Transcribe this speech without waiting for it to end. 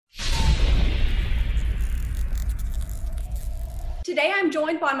Today, I'm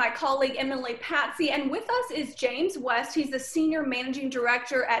joined by my colleague, Emily Patsy, and with us is James West. He's the Senior Managing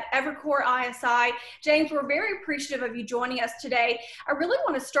Director at Evercore ISI. James, we're very appreciative of you joining us today. I really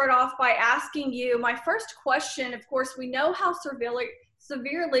want to start off by asking you, my first question, of course, we know how severely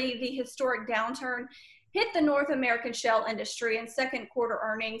the historic downturn hit the North American shale industry in second quarter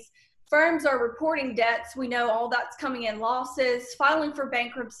earnings. Firms are reporting debts. We know all that's coming in losses, filing for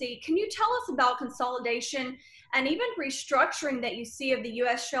bankruptcy. Can you tell us about consolidation and even restructuring that you see of the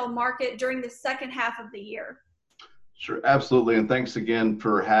U.S. shale market during the second half of the year? Sure, absolutely. And thanks again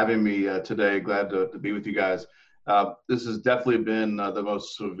for having me today. Glad to be with you guys. This has definitely been the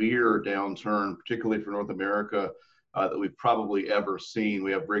most severe downturn, particularly for North America, that we've probably ever seen.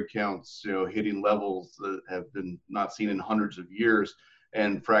 We have rig counts, hitting levels that have been not seen in hundreds of years,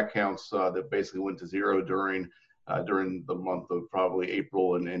 and frac counts that basically went to zero during the month of probably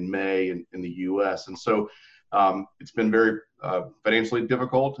April and May in the U.S. And so it's been very financially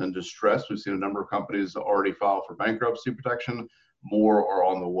difficult and distressed. We've seen a number of companies already file for bankruptcy protection. More are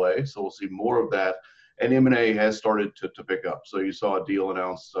on the way, so we'll see more of that. And M&A has started to pick up. So you saw a deal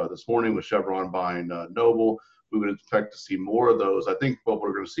announced this morning with Chevron buying Noble. We would expect to see more of those. I think what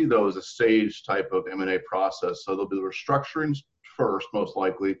we're going to see, though, is a staged type of M&A process. So there'll be the restructurings first, most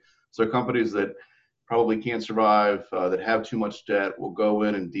likely. So companies that probably can't survive, that have too much debt, will go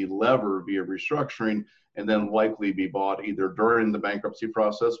in and de-lever via restructuring, and then likely be bought either during the bankruptcy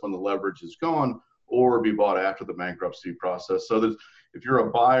process when the leverage is gone, or be bought after the bankruptcy process. So if you're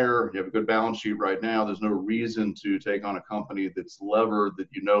a buyer, you have a good balance sheet right now, there's no reason to take on a company that's levered that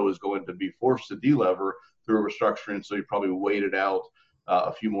you know is going to be forced to de-lever through a restructuring. So you probably wait it out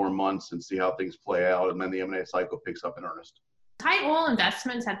a few more months and see how things play out, and then the M&A cycle picks up in earnest. Tight oil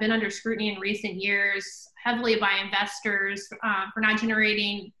investments have been under scrutiny in recent years, heavily by investors for not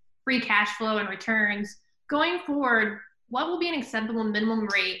generating free cash flow and returns. Going forward, what will be an acceptable minimum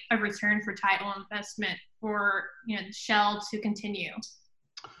rate of return for tight oil investment for Shell to continue?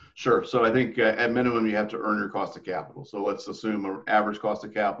 Sure. So I think at minimum, you have to earn your cost of capital. So let's assume an average cost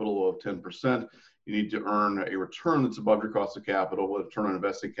of capital of 10%. You need to earn a return that's above your cost of capital, whether return on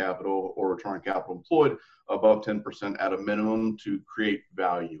invested capital or return on capital employed above 10% at a minimum to create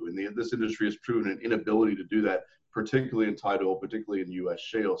value. And this industry has proven an inability to do that, particularly in tight oil, particularly in U.S.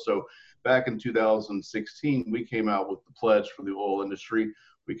 shale. So back in 2016, we came out with the pledge for the oil industry.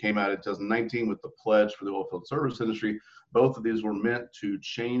 We came out in 2019 with the pledge for the oilfield service industry. Both of these were meant to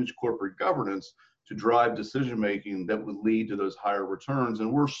change corporate governance to drive decision-making that would lead to those higher returns.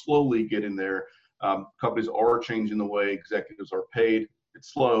 And we're slowly getting there. Companies are changing the way executives are paid.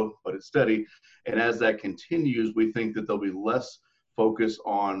 It's slow, but it's steady. And as that continues, we think that there'll be less focus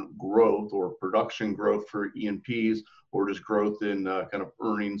on growth or production growth for E&Ps or just growth in kind of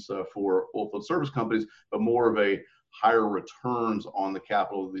earnings for oilfield service companies, but more of a higher returns on the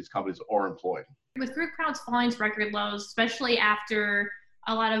capital that these companies are employing. With rig counts falling to record lows, especially after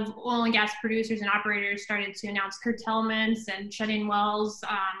a lot of oil and gas producers and operators started to announce curtailments and shutting wells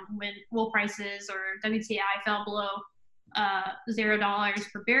when oil prices or WTI fell below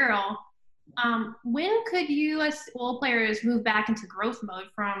 $0 per barrel. When could U.S. oil players move back into growth mode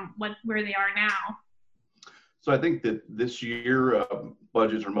from where they are now? So I think that this year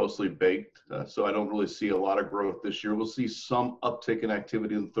budgets are mostly baked. So I don't really see a lot of growth this year. We'll see some uptick in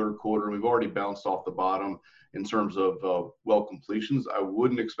activity in the third quarter. We've already bounced off the bottom in terms of well completions. I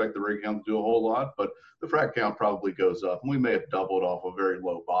wouldn't expect the rig count to do a whole lot, but the frac count probably goes up. And we may have doubled off a very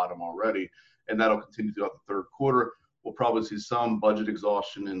low bottom already, and that'll continue throughout the third quarter. We'll probably see some budget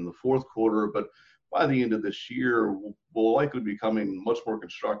exhaustion in the fourth quarter, but by the end of this year, we'll likely be becoming much more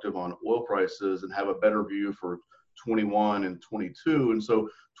constructive on oil prices and have a better view for 21 and 22. And so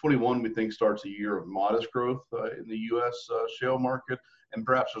 21, we think, starts a year of modest growth in the U.S. Shale market, and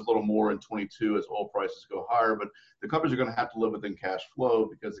perhaps there's a little more in 22 as oil prices go higher. But the companies are going to have to live within cash flow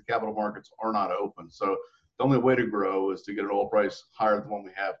because the capital markets are not open. So the only way to grow is to get an oil price higher than what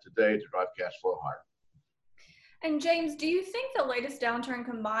we have today to drive cash flow higher. And James, do you think the latest downturn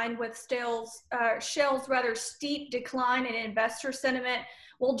combined with Shell's rather steep decline in investor sentiment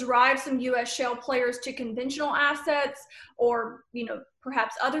will drive some U.S. shale players to conventional assets or,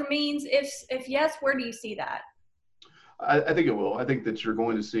 perhaps other means? If yes, where do you see that? I think it will. I think that you're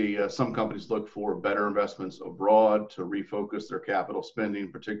going to see some companies look for better investments abroad to refocus their capital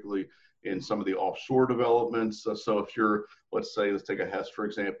spending, particularly in some of the offshore developments. So if you're, let's take a Hess, for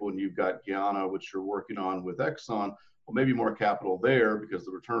example, and you've got Guyana, which you're working on with Exxon, well, maybe more capital there because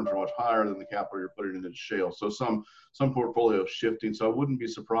the returns are much higher than the capital you're putting into shale. So some portfolio shifting. So I wouldn't be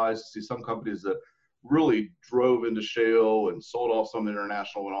surprised to see some companies that really drove into shale and sold off some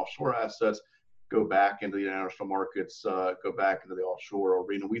international and offshore assets go back into the international markets, go back into the offshore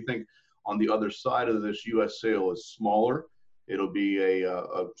arena. We think on the other side of this, U.S. shale is smaller. It'll be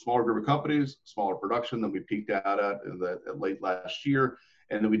a smaller group of companies, smaller production than we peaked out at in the late last year.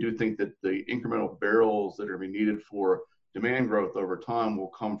 And then we do think that the incremental barrels that are going to be needed for demand growth over time will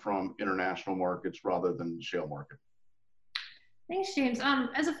come from international markets rather than the shale market. Thanks, James.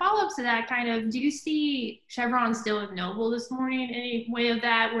 As a follow-up to that, do you see Chevron still with Noble this morning? Any way of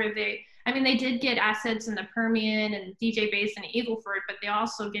that where they did get assets in the Permian and DJ Basin and Eagle Ford, but they're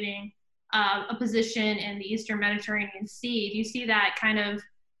also getting a position in the Eastern Mediterranean Sea. Do you see that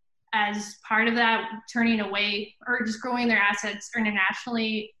as part of that turning away or just growing their assets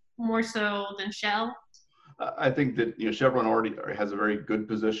internationally more so than Shell? I think that Chevron already has a very good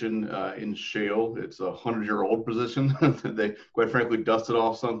position in shale. It's a 100-year-old position. They quite frankly dusted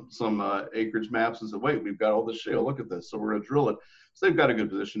off some acreage maps and said, "Wait, we've got all this shale. Look at this. So we're going to drill it." So they've got a good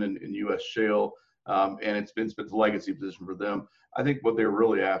position in U.S. shale, and it's been a legacy position for them. I think what they were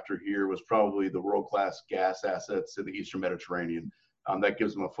really after here was probably the world-class gas assets in the Eastern Mediterranean. That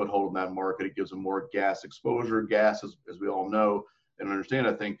gives them a foothold in that market. It gives them more gas exposure. Gas, as we all know and understand,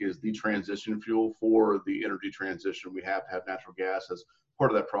 I think, is the transition fuel for the energy transition. We have to have natural gas as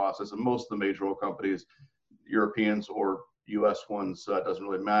part of that process. And most of the major oil companies, Europeans or U.S. ones, doesn't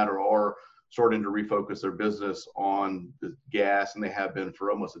really matter, are starting to refocus their business on the gas, and they have been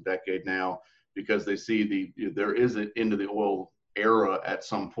for almost a decade now, because they see there is an end to the oil era at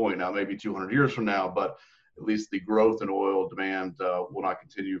some point. Now, maybe 200 years from now, but at least the growth in oil demand will not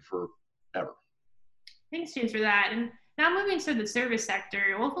continue forever. Thanks, James, for that. And now moving to the service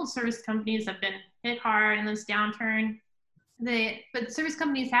sector, oilfield service companies have been hit hard in this downturn. But service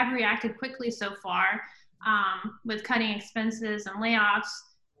companies have reacted quickly so far with cutting expenses and layoffs.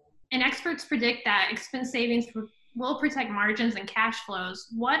 And experts predict that expense savings will protect margins and cash flows.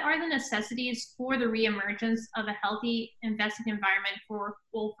 What are the necessities for the reemergence of a healthy investing environment for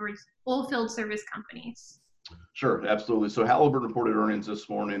oilfield service companies? Sure, absolutely. So Halliburton reported earnings this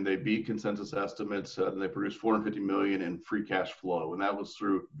morning. They beat consensus estimates, and they produced $450 million in free cash flow, and that was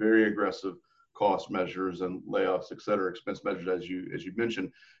through very aggressive cost measures and layoffs, et cetera, expense measures, as you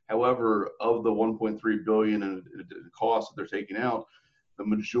mentioned. However, of the $1.3 billion in costs that they're taking out, the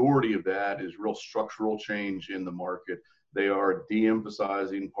majority of that is real structural change in the market. They are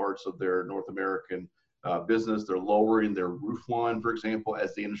de-emphasizing parts of their North American business. They're lowering their roof line, for example.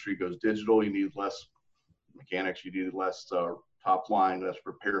 As the industry goes digital, you need less mechanics, you need less top line, less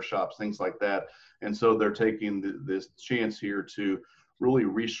repair shops, things like that. And so they're taking this chance here to really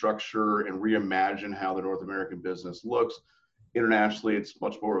restructure and reimagine how the North American business looks. Internationally, it's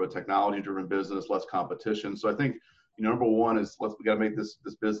much more of a technology-driven business, less competition. So I think number one is we got to make this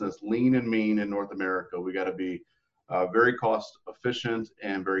business lean and mean in North America. We got to be very cost efficient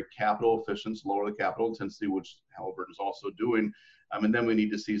and very capital efficient, lower the capital intensity, which Halliburton is also doing. And then we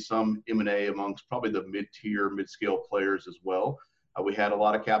need to see some M&A amongst probably the mid-tier, mid-scale players as well. We had a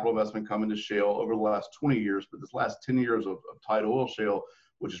lot of capital investment come into shale over the last 20 years, but this last 10 years of tight oil shale,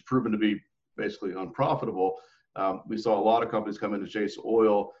 which has proven to be basically unprofitable, we saw a lot of companies come in to chase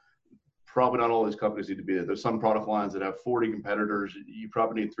oil. Probably not all these companies need to be there. There's some product lines that have 40 competitors. You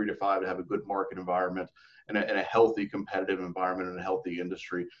probably need 3 to 5 to have a good market environment and a healthy competitive environment and a healthy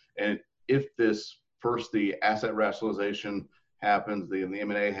industry. And if the asset rationalization happens, the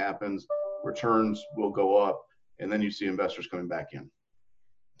M&A happens, returns will go up, and then you see investors coming back in.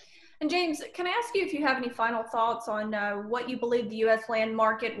 And James, can I ask you if you have any final thoughts on what you believe the U.S. land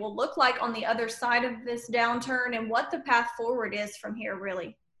market will look like on the other side of this downturn and what the path forward is from here,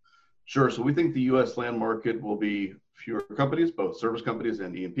 really? Sure. So we think the U.S. land market will be fewer companies, both service companies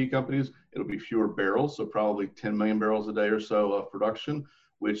and E&P companies. It'll be fewer barrels, so probably 10 million barrels a day or so of production,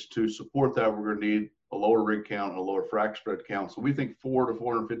 which to support that, we're going to need a lower rig count and a lower frac spread count. So we think 400 to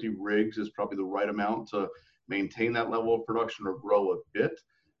 450 rigs is probably the right amount to maintain that level of production or grow a bit.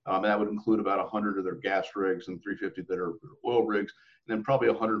 And that would include about 100 of their gas rigs and 350 that are oil rigs, and then probably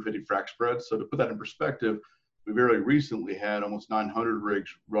 150 frac spreads. So to put that in perspective, we very recently had almost 900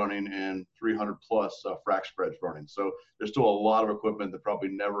 rigs running and 300 plus frac spreads running. So there's still a lot of equipment that probably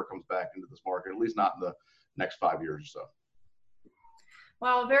never comes back into this market, at least not in the next 5 years or so.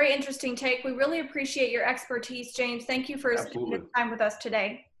 Well, very interesting take. We really appreciate your expertise, James. Thank you for spending time with us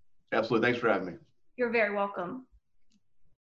today. Absolutely. Thanks for having me. You're very welcome.